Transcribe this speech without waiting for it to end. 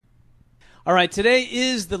All right, today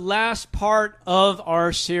is the last part of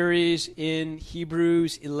our series in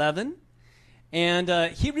Hebrews 11. And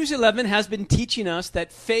Hebrews 11 has been teaching us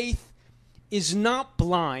that faith is not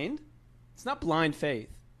blind. It's not blind faith.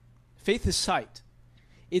 Faith is sight.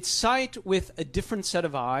 It's sight with a different set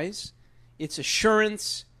of eyes. It's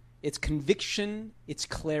assurance. It's conviction. It's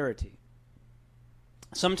clarity.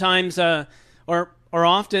 Sometimes, or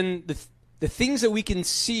often, the things that we can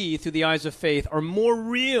see through the eyes of faith are more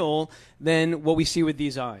real than what we see with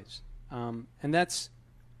these eyes. And that's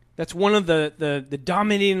one of the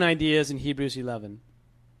dominating ideas in Hebrews 11.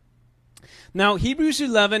 Now, Hebrews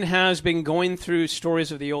 11 has been going through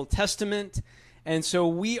stories of the Old Testament, and so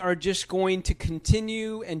we are just going to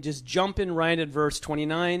continue and just jump in right at verse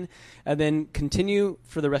 29 and then continue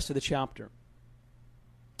for the rest of the chapter.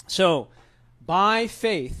 So, by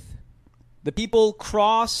faith, the people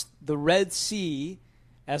crossed the Red Sea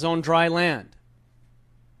as on dry land.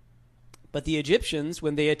 But the Egyptians,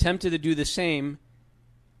 when they attempted to do the same,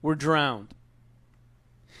 were drowned.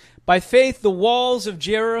 By faith, the walls of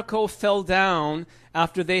Jericho fell down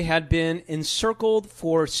after they had been encircled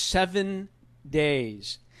for 7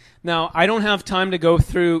 days. Now, I don't have time to go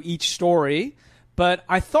through each story, but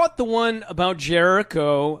I thought the one about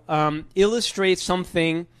Jericho illustrates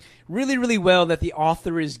something really, really well that the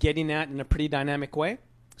author is getting at in a pretty dynamic way.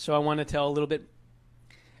 So I want to tell a little bit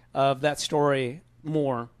of that story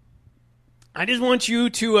more. I just want you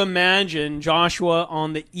to imagine Joshua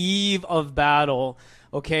on the eve of battle,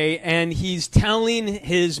 okay, and he's telling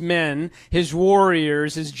his men, his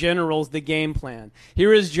warriors, his generals, the game plan.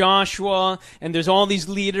 Here is Joshua, and there's all these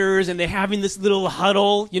leaders, and they're having this little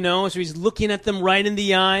huddle, so he's looking at them right in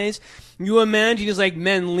the eyes. You imagine he's like,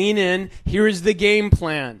 men, lean in, here is the game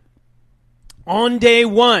plan. On day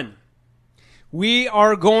 1, we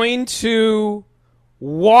are going to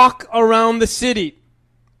walk around the city.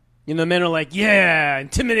 The men are like, yeah,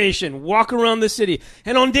 intimidation, walk around the city.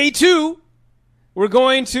 And on day 2, we're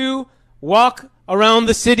going to walk around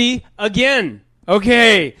the city again.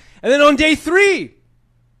 Okay. And then on day 3,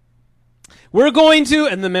 we're going to,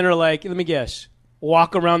 and the men are like, let me guess,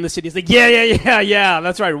 walk around the city. It's like, yeah,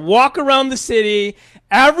 that's right. Walk around the city.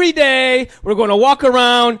 Every day, we're going to walk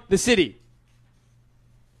around the city.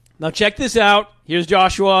 Now check this out. Here's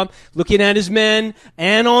Joshua looking at his men.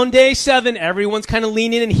 And on day 7, everyone's kind of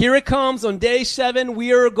leaning. And here it comes. On day 7,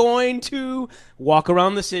 we are going to walk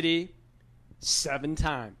around the city 7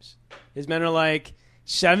 times. His men are like,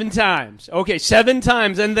 7 times. Okay, 7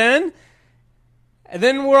 times. And then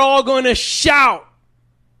we're all going to shout.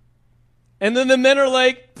 And then the men are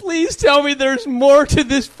like, please tell me there's more to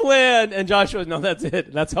this plan. And Joshua, no, that's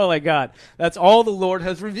it. That's all I got. That's all the Lord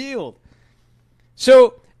has revealed.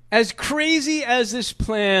 So, as crazy as this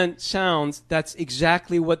plan sounds, that's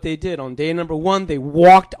exactly what they did. On day number 1, they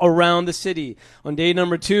walked around the city. On day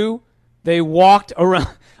number 2, they walked around.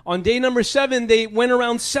 On day number 7, they went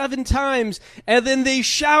around 7 times, and then they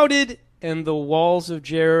shouted, and the walls of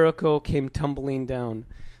Jericho came tumbling down.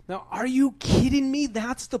 Now, are you kidding me?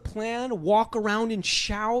 That's the plan? Walk around and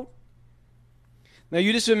shout? Now,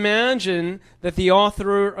 you just imagine that the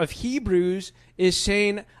author of Hebrews is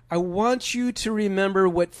saying, I want you to remember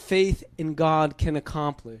what faith in God can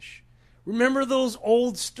accomplish. Remember those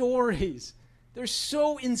old stories. They're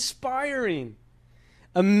so inspiring.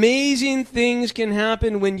 Amazing things can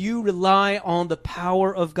happen when you rely on the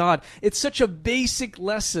power of God. It's such a basic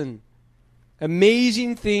lesson.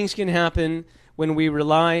 Amazing things can happen when we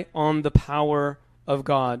rely on the power of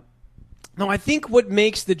God. Now, I think what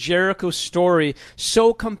makes the Jericho story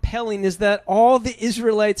so compelling is that all the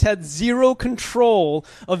Israelites had zero control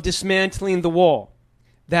of dismantling the wall.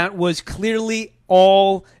 That was clearly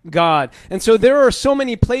all God. And so there are so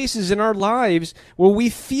many places in our lives where we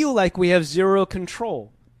feel like we have zero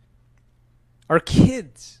control. Our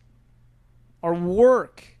kids, our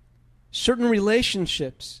work, certain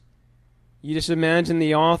relationships. You just imagine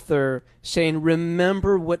the author saying,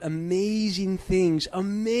 remember what amazing things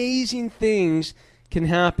can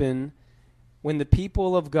happen when the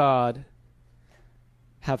people of God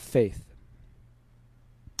have faith.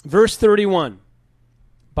 Verse 31,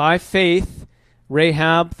 by faith,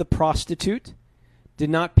 Rahab the prostitute did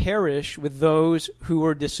not perish with those who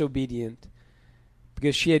were disobedient,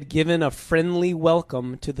 because she had given a friendly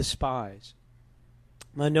welcome to the spies.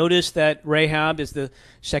 Now notice that Rahab is the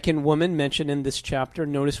second woman mentioned in this chapter.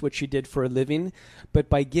 Notice what she did for a living. But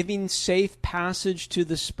by giving safe passage to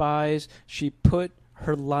the spies, she put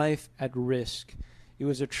her life at risk. It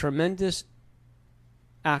was a tremendous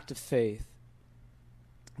act of faith.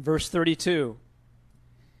 Verse 32.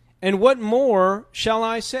 And what more shall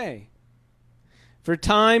I say? For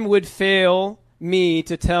time would fail me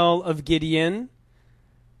to tell of Gideon,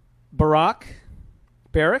 Barak,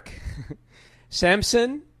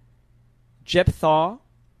 Samson, Jephthah,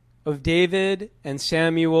 of David and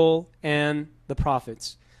Samuel and the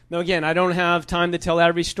prophets. Now, again, I don't have time to tell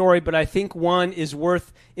every story, but I think one is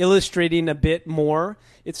worth illustrating a bit more.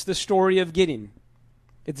 It's the story of Gideon.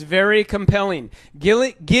 It's very compelling.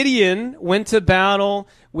 Gideon went to battle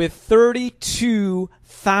with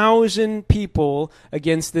 32,000 people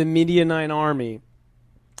against the Midianite army.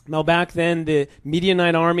 Now, back then, the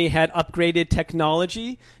Midianite army had upgraded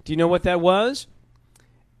technology. Do you know what that was?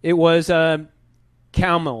 It was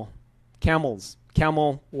camel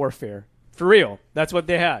warfare. For real. That's what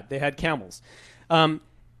they had. They had camels.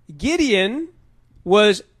 Gideon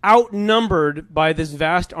was outnumbered by this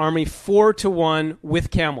vast army 4-1 with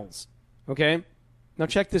camels. Okay? Now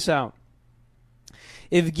check this out.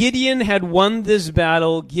 If Gideon had won this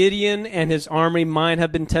battle, Gideon and his army might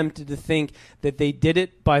have been tempted to think that they did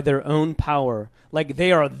it by their own power. Like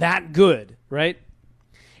they are that good, right?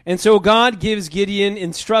 And so God gives Gideon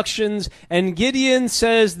instructions, and Gideon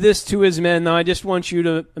says this to his men. Now, I just want you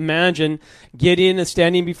to imagine Gideon is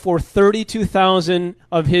standing before 32,000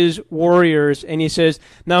 of his warriors, and he says,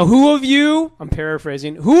 now who of you, I'm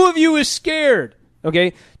paraphrasing, who of you is scared?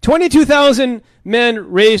 Okay, 22,000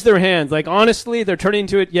 men raise their hands. Like, honestly, they're turning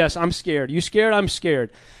to it, yes, I'm scared. You scared? I'm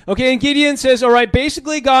scared. Okay, and Gideon says, all right,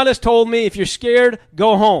 basically God has told me, if you're scared,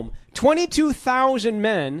 go home. 22,000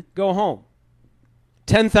 men go home.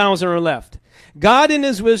 10,000 are left. God in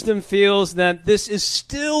his wisdom feels that this is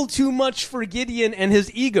still too much for Gideon and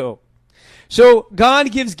his ego. So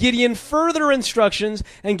God gives Gideon further instructions,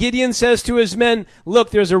 and Gideon says to his men, look,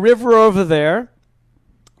 there's a river over there.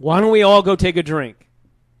 Why don't we all go take a drink?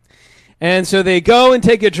 And so they go and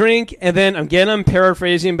take a drink, and then, again, I'm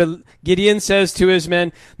paraphrasing, but Gideon says to his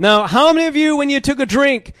men, now, how many of you, when you took a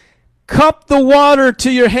drink, cupped the water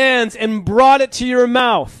to your hands and brought it to your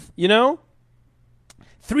mouth? You know?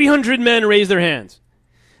 300 men raise their hands.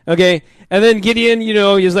 Okay? And then Gideon,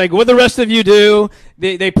 he's like, what the rest of you do?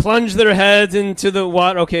 They plunge their heads into the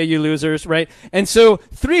water. Okay, you losers, right? And so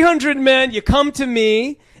 300 men, you come to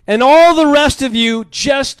me, and all the rest of you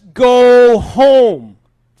just go home.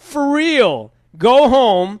 For real. Go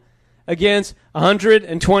home against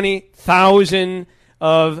 120,000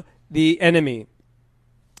 of the enemy.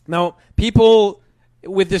 Now, people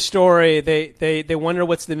with this story, they wonder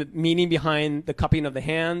what's the meaning behind the cupping of the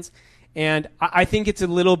hands. And I think it's a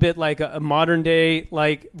little bit like a modern day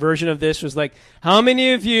version of this was like, how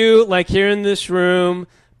many of you, here in this room,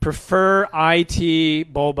 prefer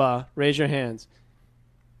IT boba? Raise your hands.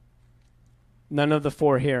 None of the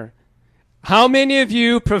four here. How many of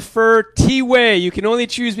you prefer T-Way? You can only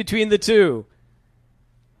choose between the two.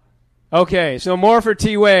 Okay, so more for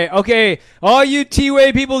T-Way. Okay, all you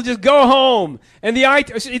T-Way people just go home. And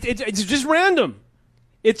it's just random.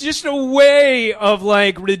 It's just a way of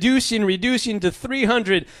reducing to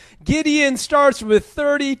 300. Gideon starts with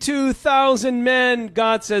 32,000 men.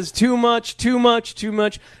 God says too much,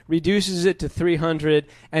 reduces it to 300.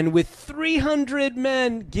 And with 300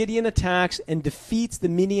 men, Gideon attacks and defeats the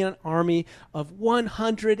Midian army of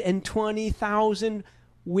 120,000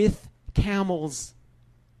 with camels.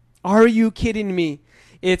 Are you kidding me?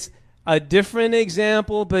 It's a different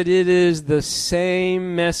example, but it is the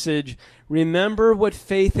same message. Remember what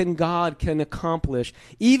faith in God can accomplish.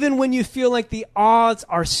 Even when you feel like the odds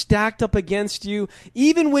are stacked up against you,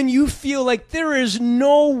 even when you feel like there is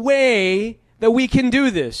no way that we can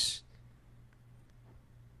do this.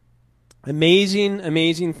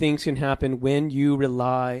 Amazing things can happen when you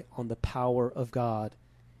rely on the power of God.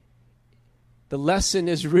 The lesson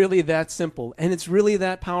is really that simple, and it's really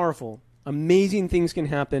that powerful. Amazing things can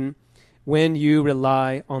happen when you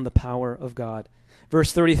rely on the power of God.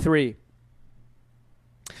 Verse 33.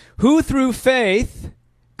 Who through faith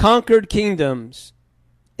conquered kingdoms,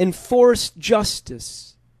 enforced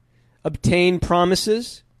justice, obtained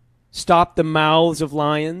promises, stopped the mouths of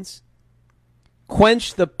lions,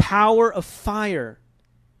 quenched the power of fire.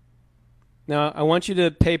 Now, I want you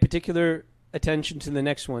to pay particular attention to the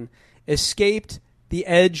next one. Escaped the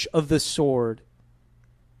edge of the sword,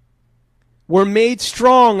 were made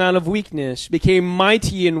strong out of weakness, became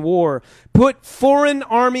mighty in war, put foreign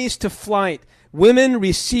armies to flight. Women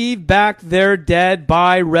received back their dead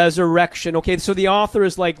by resurrection. Okay, so the author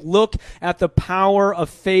is like, look at the power of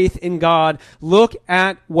faith in God. Look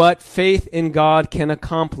at what faith in God can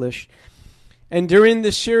accomplish. And during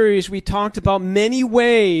this series, we talked about many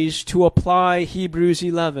ways to apply Hebrews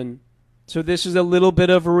 11. So this is a little bit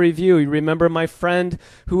of a review. You remember my friend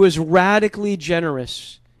who was radically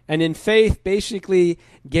generous and in faith basically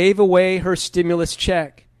gave away her stimulus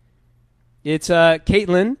check. It's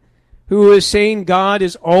Caitlin, who is saying God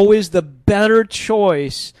is always the better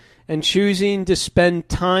choice and choosing to spend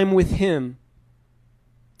time with him.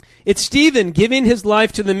 It's Stephen giving his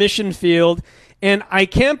life to the mission field, and I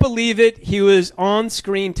can't believe it, he was on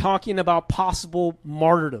screen talking about possible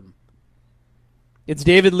martyrdom. It's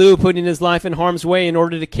David Liu putting his life in harm's way in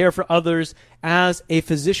order to care for others as a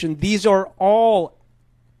physician. These are all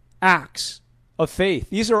acts of faith.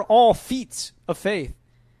 These are all feats of faith.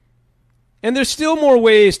 And there's still more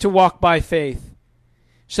ways to walk by faith.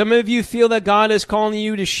 Some of you feel that God is calling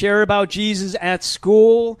you to share about Jesus at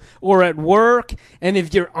school or at work. And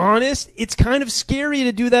if you're honest, it's kind of scary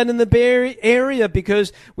to do that in the Bay Area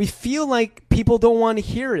because we feel like people don't want to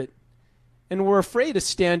hear it. And we're afraid to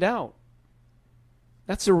stand out.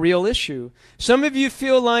 That's a real issue. Some of you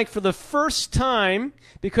feel like for the first time,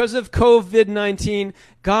 because of COVID-19,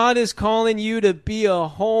 God is calling you to be a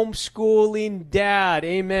homeschooling dad.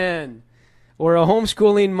 Amen. Or a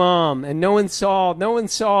homeschooling mom, and no one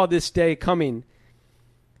saw this day coming.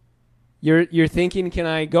 You're thinking, can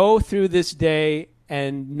I go through this day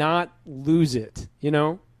and not lose it? You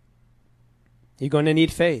know? You're going to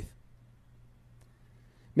need faith.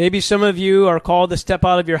 Maybe some of you are called to step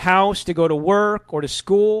out of your house to go to work or to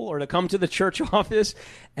school or to come to the church office,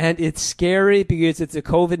 and it's scary because it's a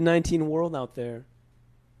COVID-19 world out there.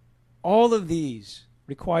 All of these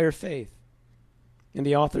require faith. And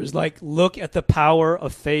the author is like, look at the power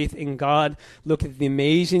of faith in God. Look at the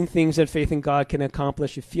amazing things that faith in God can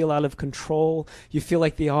accomplish. You feel out of control. You feel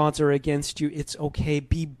like the odds are against you. It's okay.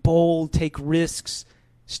 Be bold. Take risks.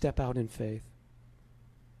 Step out in faith.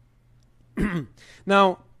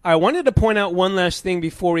 Now, I wanted to point out one last thing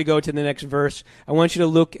before we go to the next verse. I want you to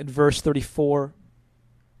look at verse 34.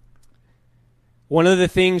 One of the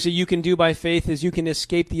things that you can do by faith is you can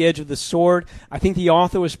escape the edge of the sword. I think the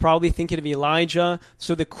author was probably thinking of Elijah.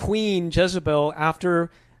 So the queen, Jezebel,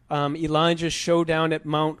 after Elijah's showdown at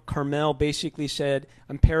Mount Carmel, basically said,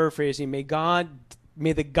 I'm paraphrasing, may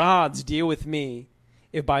the gods deal with me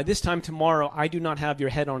if by this time tomorrow I do not have your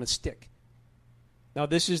head on a stick. Now,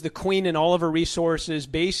 this is the queen and all of her resources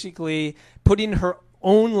basically putting her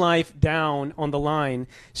own life down on the line,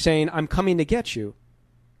 saying, I'm coming to get you.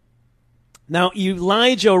 Now,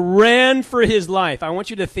 Elijah ran for his life. I want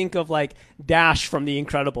you to think of like Dash from The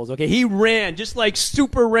Incredibles, okay? He ran, just like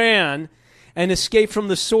super ran, and escaped from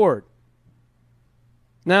the sword.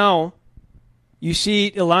 Now, you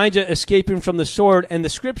see Elijah escaping from the sword, and the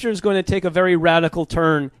scripture is going to take a very radical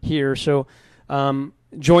turn here, so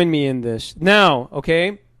join me in this. Now,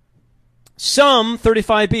 okay, some,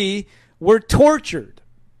 35b, were tortured.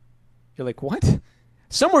 You're like, what?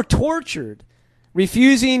 Some were tortured,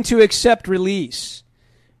 refusing to accept release,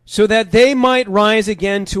 so that they might rise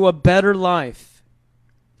again to a better life.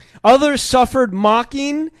 Others suffered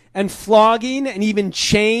mocking and flogging and even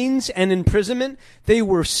chains and imprisonment. They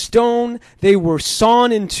were stoned. They were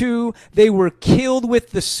sawn in two. They were killed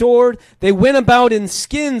with the sword. They went about in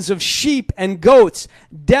skins of sheep and goats,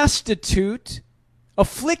 destitute,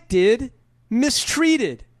 afflicted,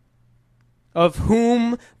 mistreated, of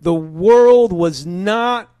whom the world was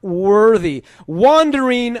not worthy,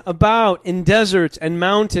 wandering about in deserts and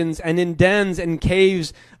mountains and in dens and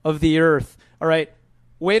caves of the earth. All right,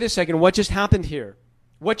 wait a second. What just happened here?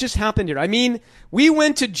 What just happened here? I mean, we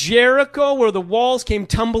went to Jericho where the walls came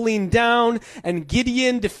tumbling down and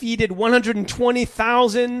Gideon defeated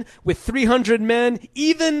 120,000 with 300 men.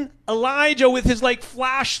 Even Elijah with his like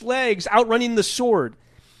flash legs outrunning the sword.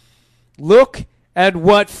 Look at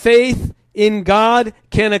what faith in God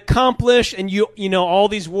can accomplish, and you know all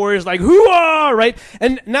these warriors like hoo-ah, right?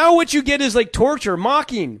 And now what you get is like torture,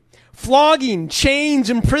 mocking, flogging, chains,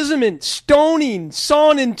 imprisonment, stoning,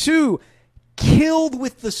 sawn in two, killed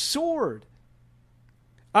with the sword.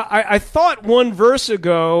 I thought one verse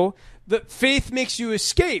ago that faith makes you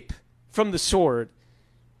escape from the sword,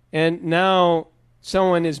 and now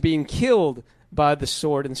someone is being killed by the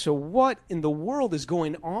sword. And so what in the world is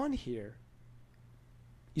going on here?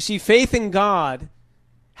 You see, faith in God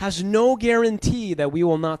has no guarantee that we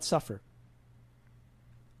will not suffer.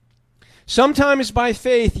 Sometimes by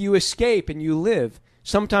faith you escape and you live.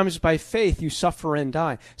 Sometimes by faith you suffer and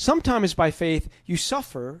die. Sometimes by faith you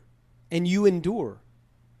suffer and you endure.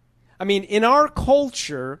 I mean, in our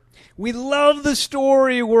culture, we love the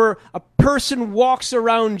story where a person walks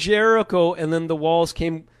around Jericho and then the walls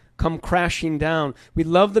come crashing down. We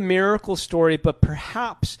love the miracle story, but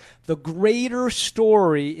perhaps the greater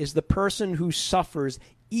story is the person who suffers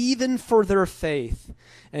even for their faith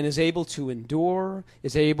and is able to endure,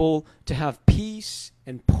 is able to have peace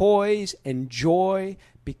and poise and joy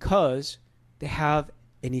because they have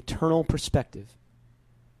an eternal perspective.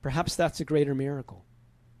 Perhaps that's a greater miracle.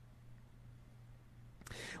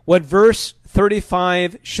 What verse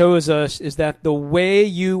 35 shows us is that the way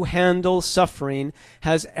you handle suffering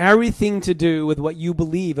has everything to do with what you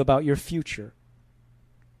believe about your future.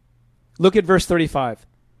 Look at verse 35.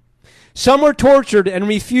 Some were tortured and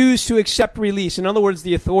refused to accept release. In other words,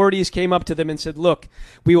 the authorities came up to them and said, look,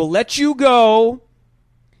 we will let you go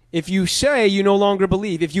if you say you no longer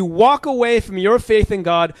believe. If you walk away from your faith in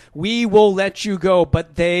God, we will let you go.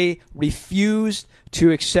 But they refused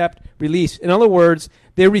to accept release. In other words,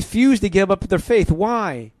 they refused to give up their faith.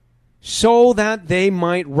 Why? So that they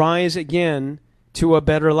might rise again to a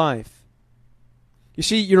better life. You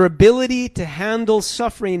see, your ability to handle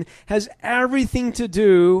suffering has everything to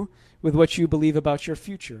do with what you believe about your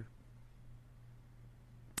future.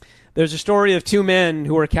 There's a story of two men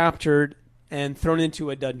who were captured and thrown into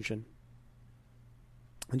a dungeon.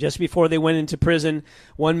 And just before they went into prison,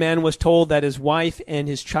 one man was told that his wife and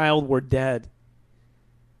his child were dead.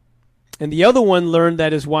 And the other one learned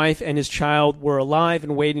that his wife and his child were alive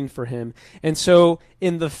and waiting for him. And so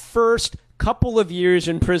in the first couple of years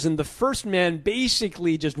in prison, the first man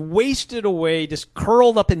basically just wasted away, just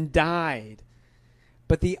curled up and died.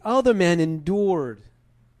 But the other man endured.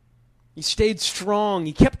 He stayed strong.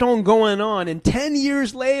 He kept on going on. And 10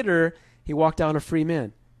 years later, he walked out a free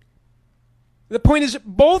man. The point is,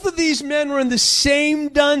 both of these men were in the same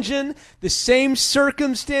dungeon, the same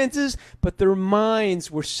circumstances, but their minds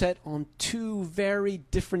were set on two very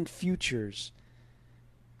different futures.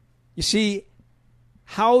 You see,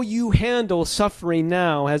 how you handle suffering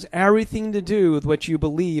now has everything to do with what you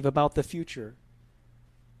believe about the future.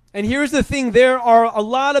 And here's the thing, there are a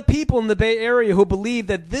lot of people in the Bay Area who believe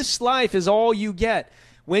that this life is all you get.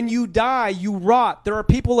 When you die, you rot. There are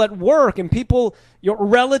people at work and people, your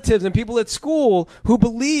relatives and people at school who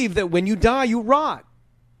believe that when you die, you rot.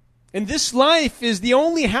 And this life is the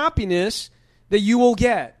only happiness that you will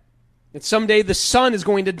get. That someday the sun is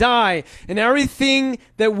going to die and everything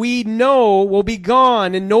that we know will be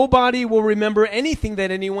gone and nobody will remember anything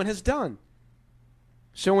that anyone has done.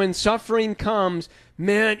 So when suffering comes,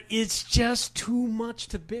 man, it's just too much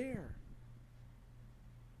to bear.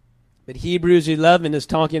 But Hebrews 11 is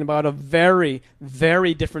talking about a very,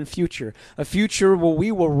 very different future. A future where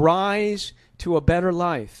we will rise to a better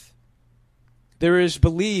life. There is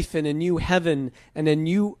belief in a new heaven and a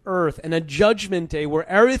new earth and a judgment day where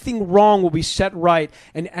everything wrong will be set right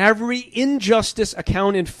and every injustice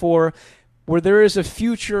accounted for, where there is a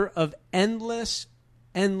future of endless,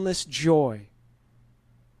 endless joy.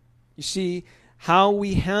 You see, how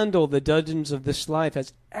we handle the dungeons of this life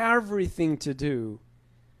has everything to do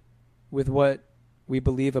with what we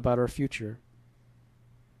believe about our future.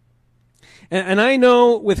 And I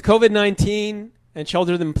know with COVID-19 and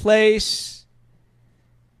shelter in place,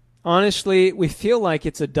 honestly, we feel like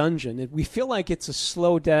it's a dungeon. We feel like it's a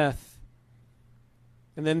slow death.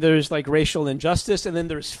 And then there's like racial injustice, and then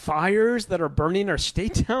there's fires that are burning our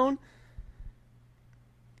state down.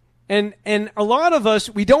 And a lot of us,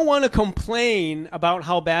 we don't want to complain about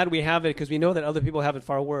how bad we have it because we know that other people have it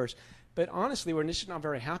far worse. But honestly, we're just not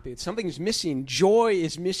very happy. Something's missing. Joy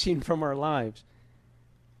is missing from our lives.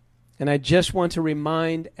 And I just want to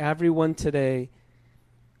remind everyone today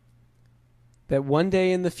that one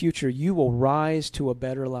day in the future, you will rise to a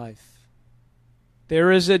better life.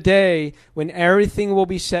 There is a day when everything will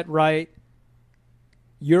be set right.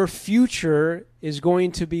 Your future is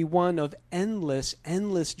going to be one of endless,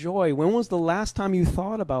 endless joy. When was the last time you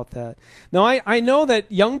thought about that? Now, I know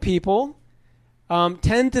that young people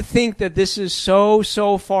tend to think that this is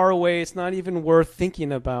so far away, it's not even worth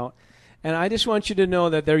thinking about. And I just want you to know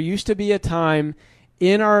that there used to be a time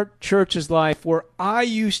in our church's life where I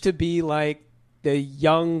used to be like the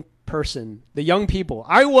young person, the young people.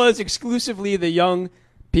 I was exclusively the young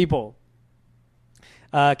people.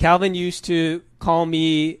 Calvin used to call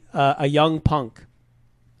me a young punk.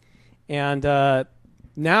 And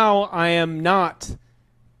now I am not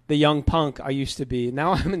the young punk I used to be.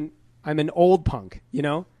 Now I'm an old punk, you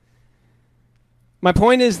know? My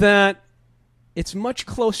point is that it's much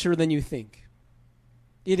closer than you think.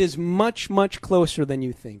 It is much, much closer than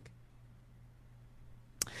you think.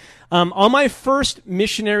 On my first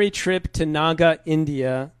missionary trip to Naga,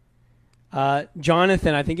 India,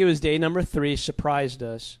 Jonathan, I think it was day number 3, surprised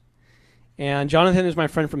us. And Jonathan is my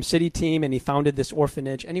friend from City Team, and he founded this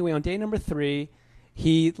orphanage. Anyway, on day number 3,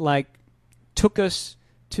 he took us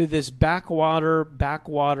to this backwater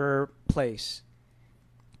place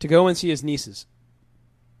to go and see his nieces.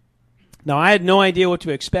 Now, I had no idea what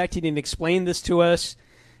to expect. He didn't explain this to us,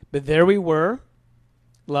 but there we were,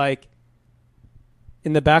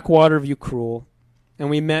 in the backwater of Ucrul, and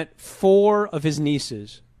we met 4 of his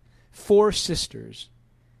nieces. 4 sisters,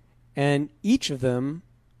 and each of them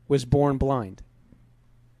was born blind.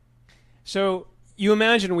 So you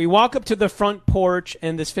imagine we walk up to the front porch,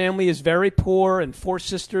 and this family is very poor, and 4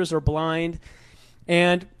 sisters are blind.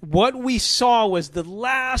 And what we saw was the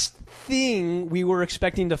last thing we were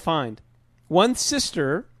expecting to find. One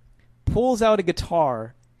sister pulls out a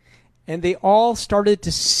guitar, and they all started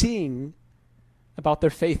to sing about their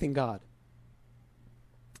faith in God.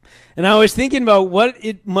 And I was thinking about what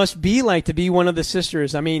it must be like to be one of the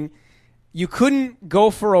sisters. I mean, you couldn't go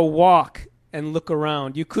for a walk and look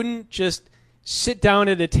around. You couldn't just sit down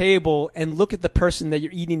at a table and look at the person that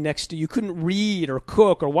you're eating next to. You couldn't read or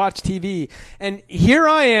cook or watch TV. And here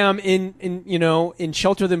I am in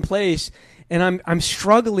shelter in place, and I'm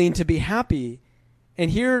struggling to be happy.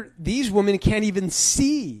 And here these women can't even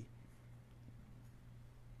see.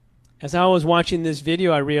 As I was watching this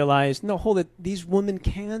video, I realized, no, hold it, these women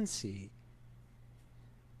can see.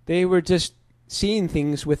 They were just seeing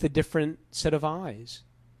things with a different set of eyes.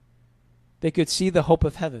 They could see the hope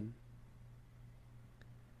of heaven.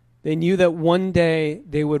 They knew that one day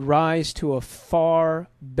they would rise to a far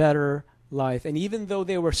better life. And even though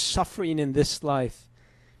they were suffering in this life,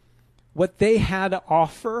 what they had to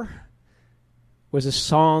offer was a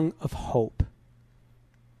song of hope. I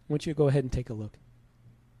want you to go ahead and take a look.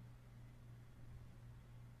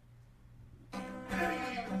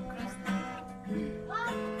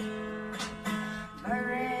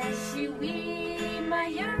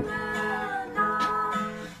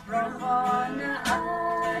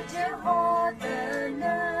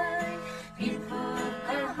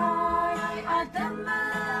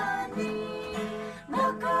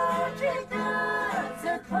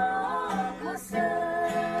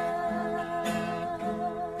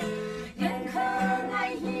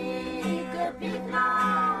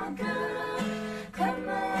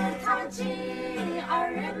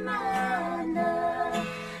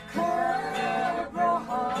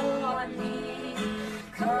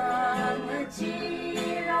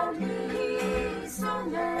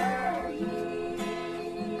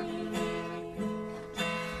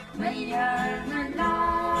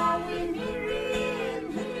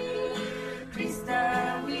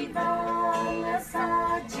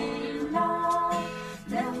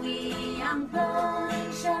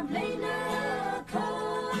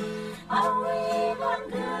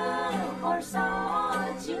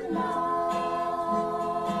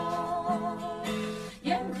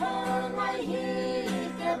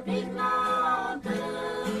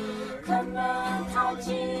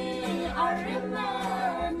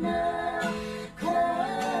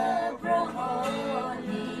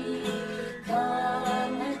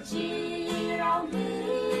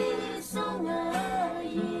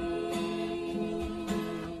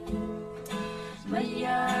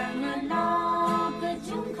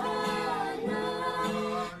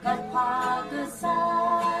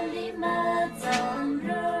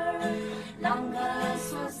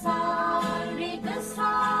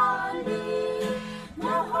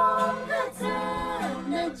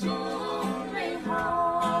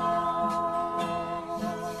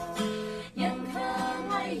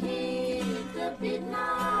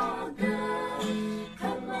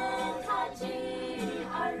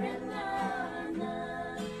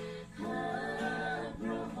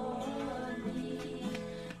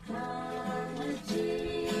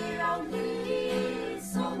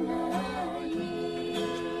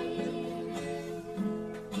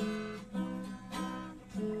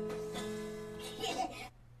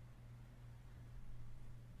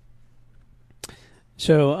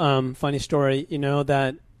 So, funny story, you know,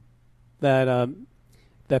 that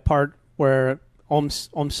part where Om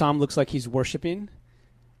Sam looks like he's worshiping.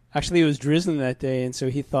 Actually, it was drizzling that day, and so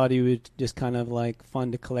he thought he would just kind of like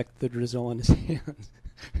fun to collect the drizzle on his hands.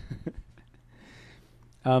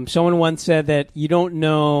 Someone once said that you don't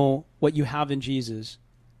know what you have in Jesus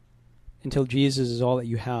until Jesus is all that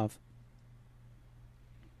you have.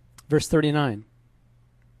 Verse 39.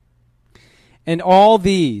 And all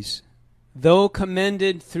these, though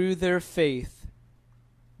commended through their faith,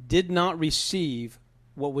 did not receive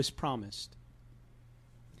what was promised,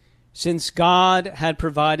 since God had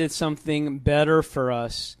provided something better for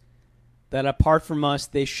us, that apart from us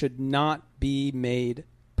they should not be made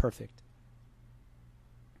perfect.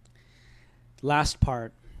 Last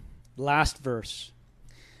part, last verse.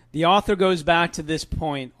 The author goes back to this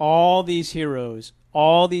point. All these heroes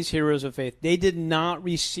of faith, they did not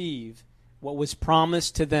receive what was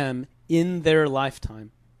promised to them in their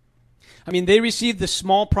lifetime. I mean, they received the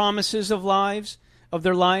small promises of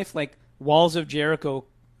their life, like walls of Jericho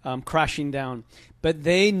crashing down. But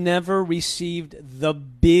they never received the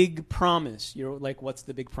big promise. You're like, what's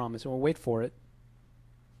the big promise? Well, wait for it.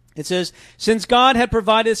 It says, since God had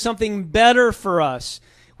provided something better for us,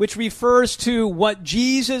 which refers to what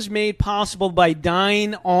Jesus made possible by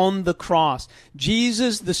dying on the cross.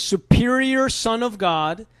 Jesus, the superior Son of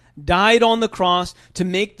God, died on the cross to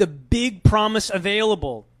make the big promise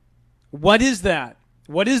available. What is that?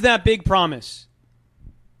 What is that big promise?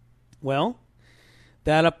 Well,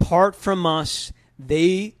 that apart from us,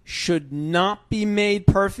 they should not be made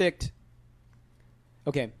perfect.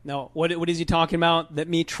 Okay, now what is he talking about? Let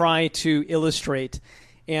me try to illustrate.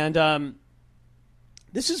 And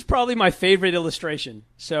this is probably my favorite illustration.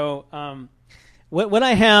 So what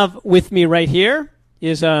I have with me right here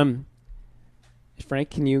is, Frank,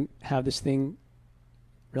 can you have this thing?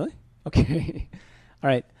 Really? Okay. All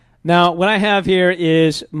right. Now, what I have here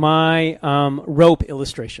is my rope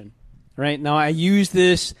illustration. Right? Now, I use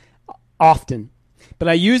this often. But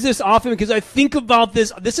I use this often because I think about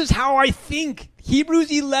this. This is how I think.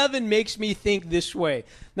 Hebrews 11 makes me think this way.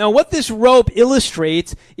 Now, what this rope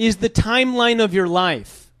illustrates is the timeline of your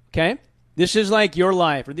life. Okay? This is like your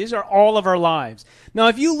life, or these are all of our lives. Now,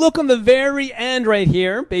 if you look on the very end right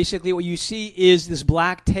here, basically what you see is this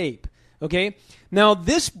black tape. Okay? Now,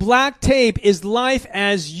 this black tape is life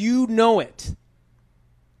as you know it.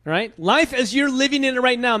 Right? Life as you're living in it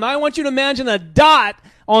right now. Now, I want you to imagine a dot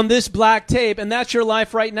on this black tape, and that's your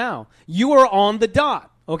life right now. You are on the dot.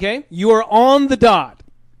 Okay? You are on the dot.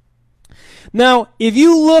 Now, if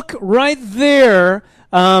you look right there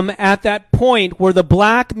at that point where the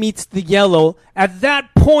black meets the yellow, at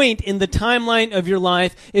that point in the timeline of your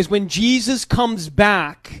life is when Jesus comes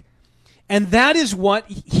back. And that is what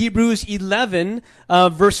Hebrews 11,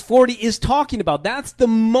 verse 40 is talking about. That's the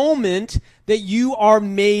moment that you are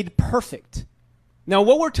made perfect. Now,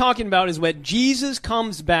 what we're talking about is when Jesus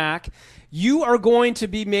comes back, you are going to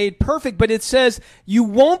be made perfect. But it says you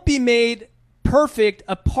won't be made perfect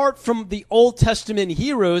apart from the Old Testament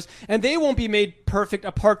heroes, and they won't be made perfect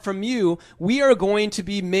apart from you. We are going to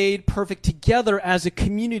be made perfect together as a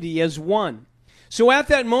community, as one. So at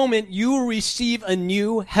that moment, you will receive a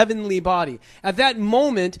new heavenly body. At that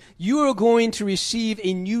moment, you are going to receive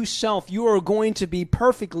a new self. You are going to be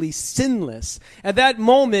perfectly sinless. At that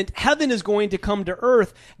moment, heaven is going to come to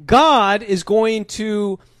earth. God is going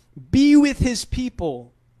to be with his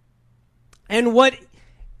people. And what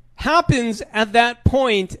happens at that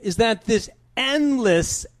point is that this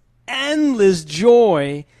endless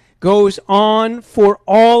joy goes on for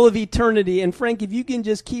all of eternity. And Frank, if you can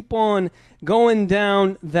just keep on going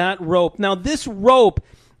down that rope. Now, this rope,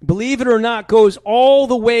 believe it or not, goes all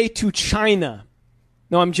the way to China.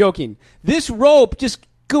 No, I'm joking. This rope just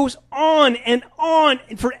goes on and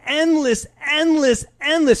for endless.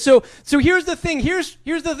 So here's the thing. Here's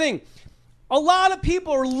the thing. A lot of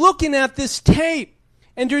people are looking at this tape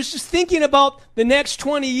and they're just thinking about the next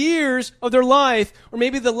 20 years of their life, or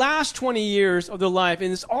maybe the last 20 years of their life,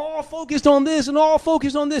 and it's all focused on this and all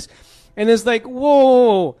focused on this. And it's like,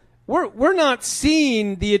 whoa, we're not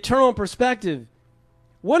seeing the eternal perspective.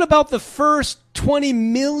 What about the first 20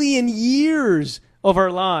 million years of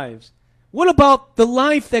our lives? What about the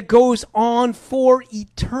life that goes on for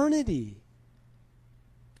eternity?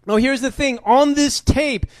 Now, here's the thing. On this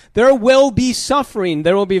tape, there will be suffering.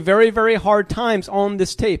 There will be very, very hard times on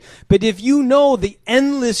this tape. But if you know the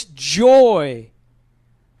endless joy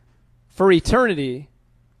for eternity,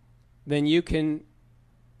 then you can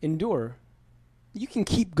endure. You can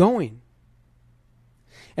keep going.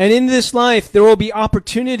 And in this life, there will be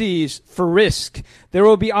opportunities for risk. There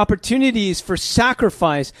will be opportunities for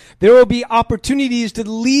sacrifice. There will be opportunities to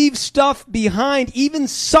leave stuff behind, even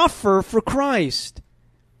suffer for Christ.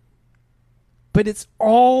 But it's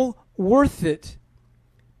all worth it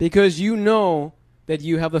because you know that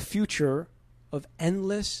you have a future of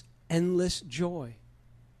endless joy.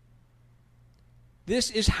 This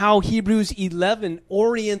is how Hebrews 11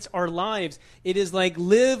 orients our lives. It is like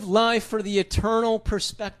live life for the eternal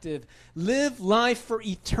perspective. Live life for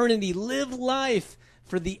eternity. Live life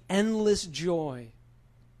for the endless joy.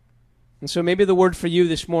 And so maybe the word for you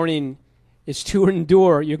this morning is to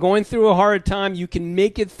endure. You're going through a hard time. You can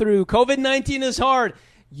make it through. COVID-19 is hard.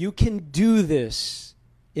 You can do this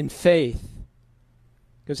in faith.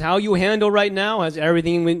 Because how you handle right now has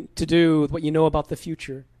everything to do with what you know about the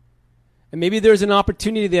future. And maybe there's an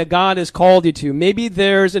opportunity that God has called you to. Maybe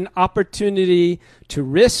there's an opportunity to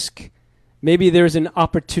risk. Maybe there's an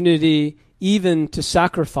opportunity even to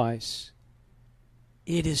sacrifice.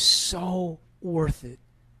 It is so worth it.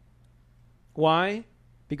 Why?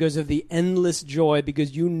 Because of the endless joy,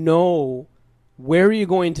 because you know where you're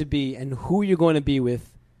going to be and who you're going to be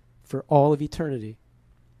with for all of eternity.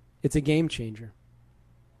 It's a game changer.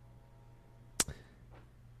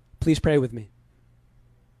 Please pray with me.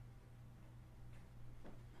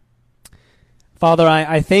 Father,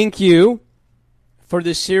 I thank you for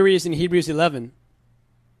this series in Hebrews 11.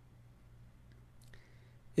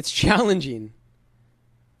 It's challenging.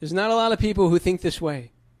 There's not a lot of people who think this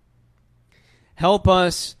way. Help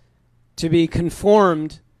us to be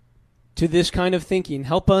conformed to this kind of thinking.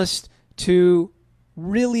 Help us to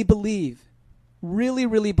really believe,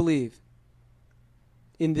 really believe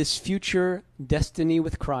in this future destiny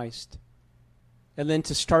with Christ. And then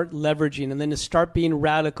to start leveraging, and then to start being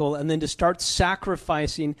radical, and then to start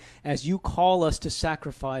sacrificing as you call us to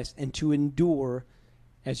sacrifice, and to endure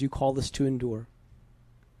as you call us to endure.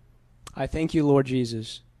 I thank you, Lord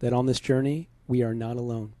Jesus, that on this journey we are not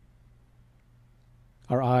alone.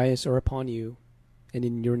 Our eyes are upon you, and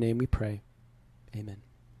in your name we pray. Amen.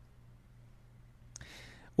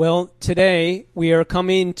 Well, today we are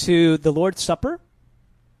coming to the Lord's Supper,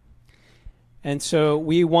 and so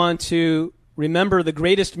we want to remember the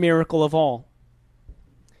greatest miracle of all.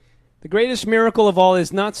 The greatest miracle of all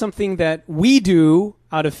is not something that we do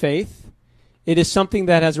out of faith. It is something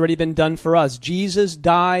that has already been done for us. Jesus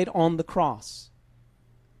died on the cross.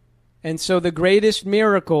 And so the greatest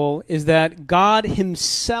miracle is that God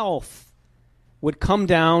himself would come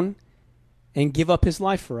down and give up his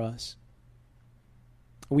life for us.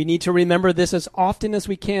 We need to remember this as often as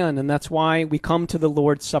we can, and that's why we come to the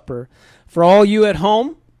Lord's Supper. For all you at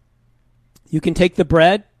home, you can take the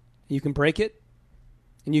bread, you can break it,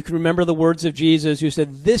 and you can remember the words of Jesus who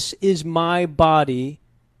said, "This is my body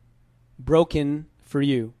broken for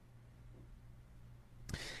you."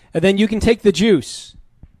 And then you can take the juice.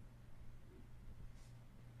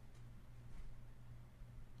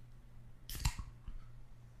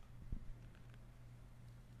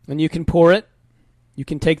 And you can pour it. You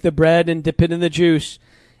can take the bread and dip it in the juice.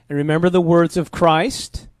 And remember the words of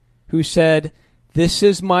Christ who said, "This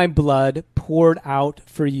is my blood poured out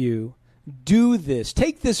for you. Do this."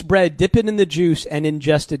 Take this bread, dip it in the juice, and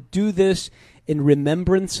ingest it. Do this in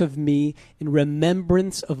remembrance of me, in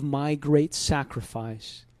remembrance of my great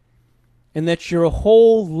sacrifice. And that your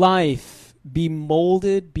whole life be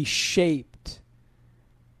molded, be shaped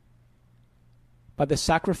by the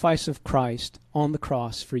sacrifice of Christ on the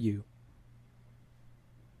cross for you.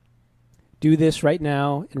 Do this right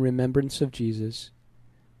now in remembrance of Jesus.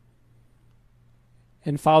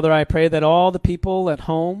 And Father, I pray that all the people at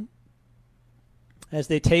home, as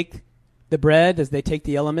they take the bread, as they take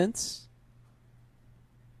the elements,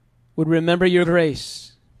 would remember your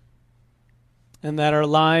grace, and that our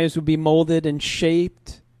lives would be molded and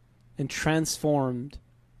shaped and transformed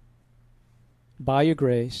by your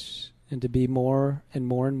grace, and to be more and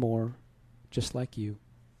more and more just like you.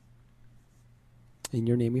 In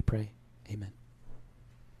your name we pray. Amen.